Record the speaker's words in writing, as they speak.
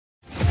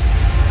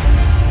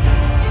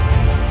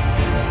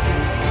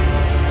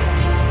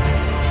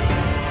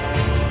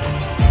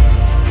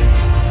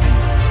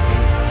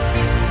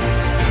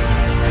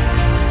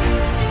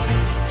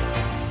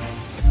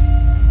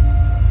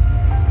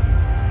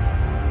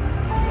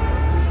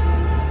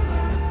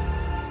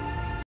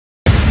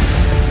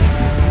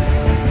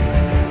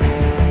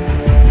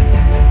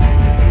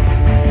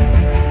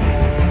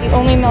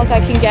I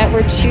can get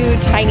were 2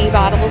 tiny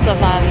bottles of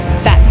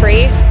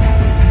fat-free.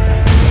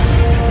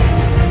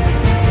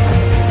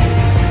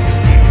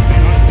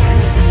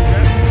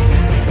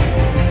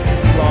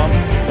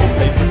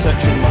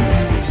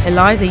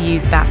 Eliza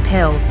used that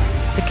pill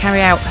to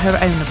carry out her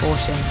own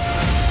abortion.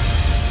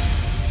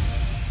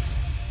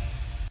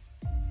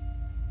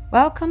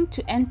 Welcome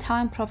to End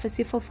Time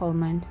Prophecy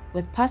Fulfillment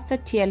with Pastor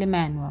TL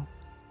Immanuel.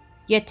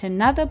 Yet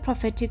another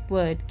prophetic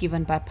word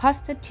given by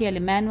Pastor TL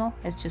Immanuel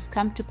has just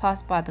come to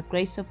pass by the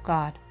grace of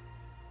God.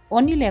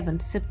 On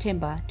 11th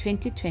September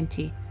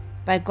 2020,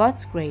 by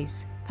God's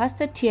grace,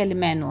 Pastor TL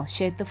Immanuel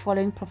shared the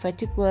following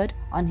prophetic word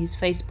on his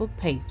Facebook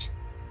page: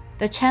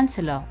 the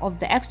Chancellor of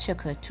the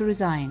Exchequer to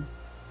resign.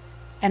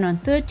 And on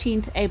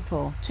 13th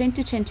April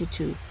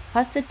 2022,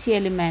 Pastor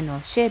TL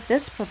Immanuel shared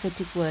this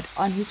prophetic word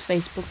on his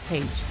Facebook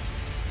page: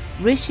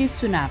 Rishi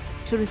Sunak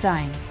to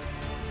resign.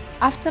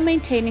 After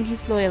maintaining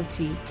his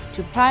loyalty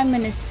to Prime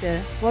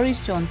Minister Boris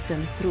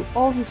Johnson through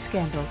all his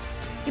scandals,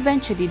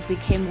 eventually it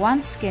became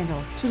one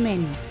scandal too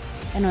many.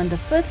 And on the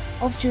 5th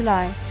of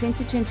July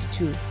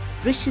 2022,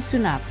 Rishi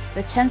Sunak,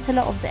 the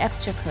Chancellor of the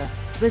Exchequer,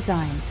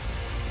 resigned.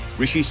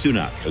 Rishi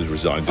Sunak has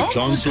resigned. The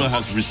Chancellor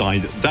has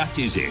resigned. That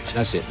is it.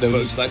 That's it.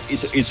 Folks,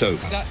 it's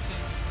over.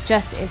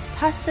 Just as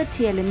Pastor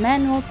TL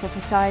Immanuel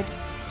prophesied,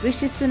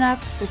 Rishi Sunak,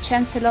 the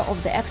Chancellor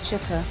of the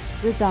Exchequer,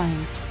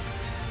 resigned.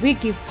 We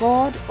give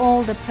God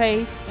all the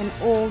praise and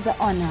all the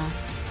honor.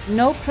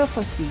 No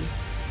prophecy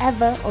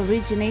ever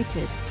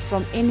originated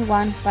from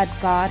anyone but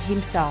God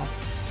Himself.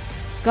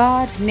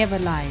 God never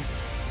lies.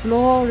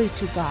 Glory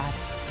to God.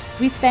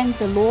 We thank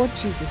the Lord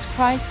Jesus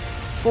Christ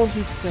for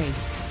His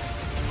grace.